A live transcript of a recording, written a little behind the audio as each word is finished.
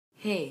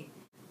Hey,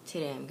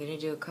 today I'm gonna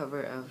do a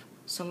cover of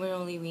Somewhere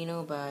Only We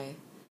Know by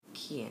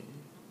Keen.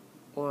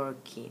 Or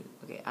Keen.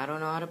 Okay, I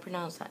don't know how to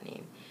pronounce that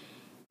name.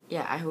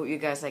 Yeah, I hope you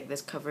guys like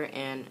this cover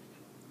and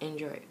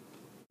enjoy.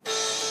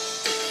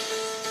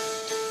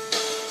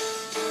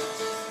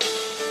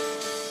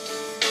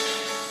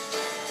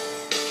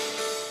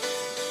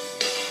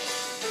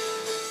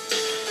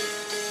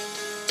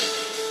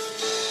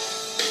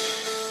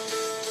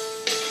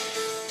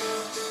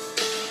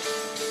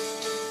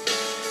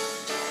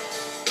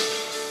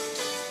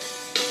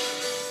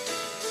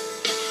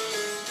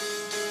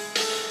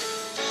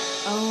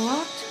 I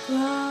walked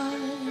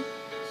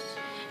across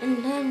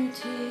an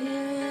empty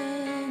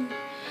land.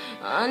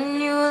 I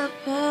knew the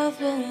path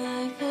went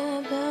like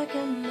the back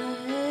of my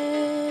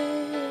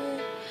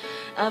head.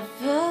 I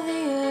felt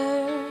the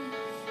earth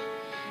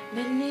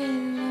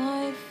beneath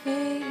my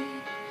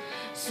feet,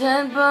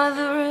 sat by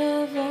the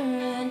river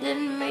and it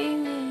made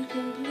me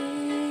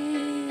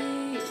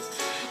complete.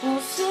 Oh,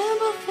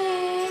 simple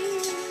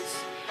things,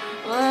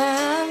 where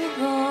have you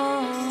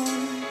gone?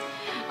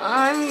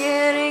 I'm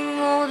getting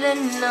old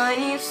and I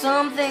need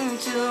something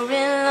to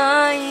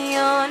rely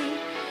on.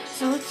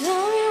 So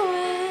tell me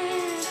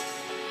when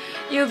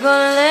you're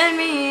gonna let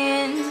me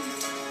in.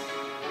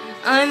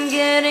 I'm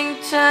getting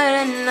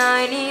tired and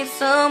I need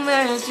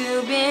somewhere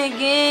to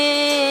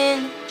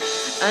begin.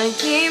 I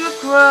came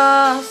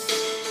across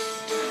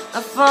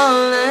a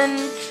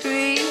fallen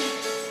tree.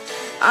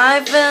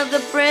 I felt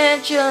the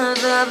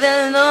branches of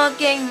it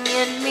looking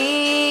at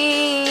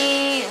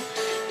me.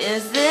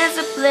 Is this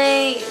a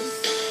place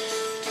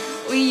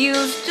we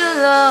used to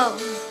love?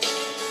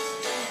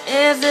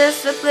 Is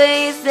this a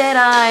place that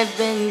I've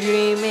been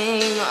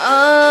dreaming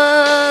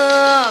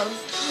of?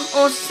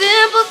 Oh,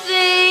 simple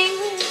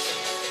things,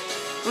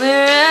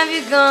 where have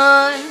you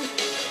gone?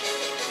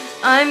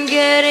 I'm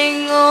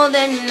getting old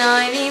and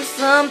I need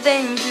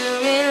something to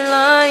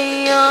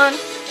rely on.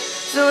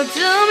 So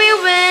tell me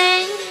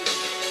when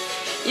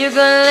you're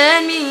gonna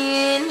let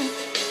me in.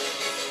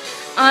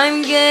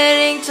 I'm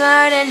getting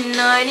tired and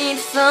I need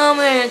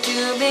somewhere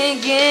to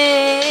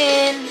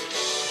begin.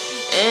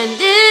 And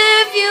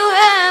if you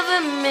have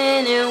a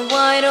minute,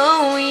 why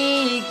don't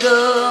we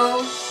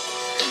go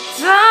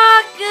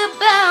talk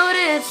about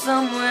it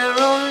somewhere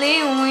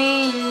only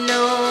we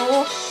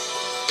know?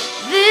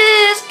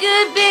 This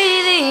could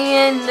be the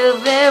end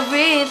of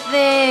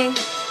everything,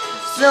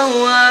 so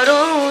why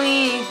don't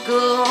we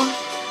go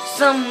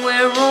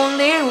somewhere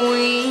only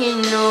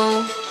we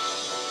know?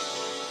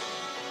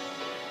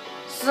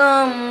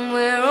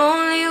 Somewhere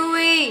only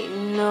we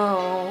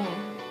know.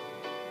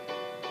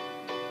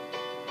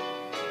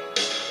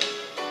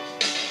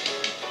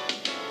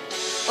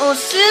 Oh,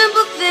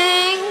 simple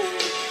things,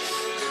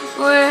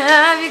 where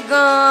have you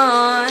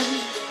gone?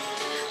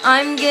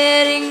 I'm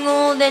getting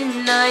old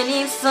and I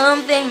need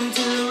something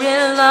to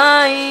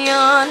rely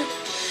on.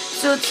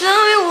 So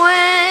tell me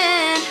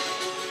when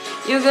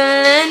you're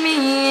gonna let me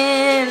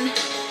in.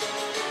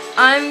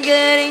 I'm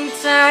getting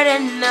tired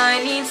and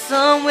I need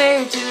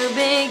somewhere to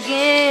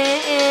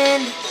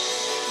begin.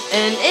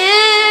 And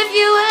if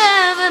you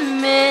have a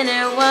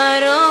minute, why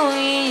don't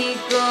we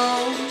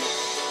go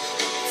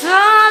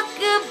talk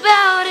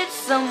about it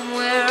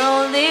somewhere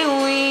only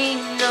we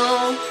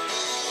know?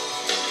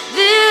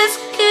 This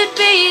could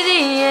be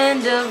the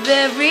end of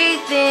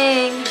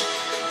everything,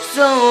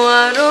 so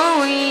why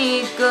don't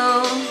we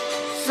go?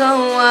 So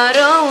why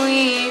don't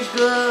we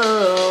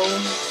go?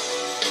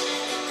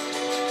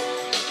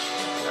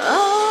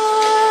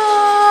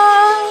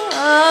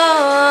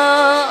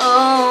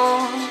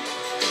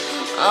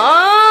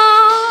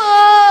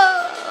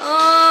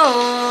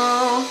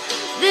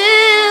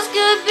 This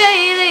could be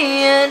the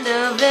end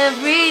of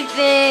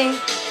everything,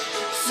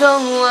 so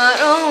why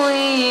don't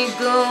we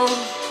go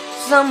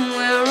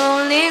somewhere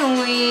only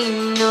we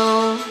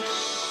know?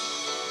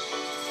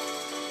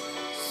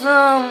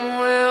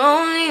 Somewhere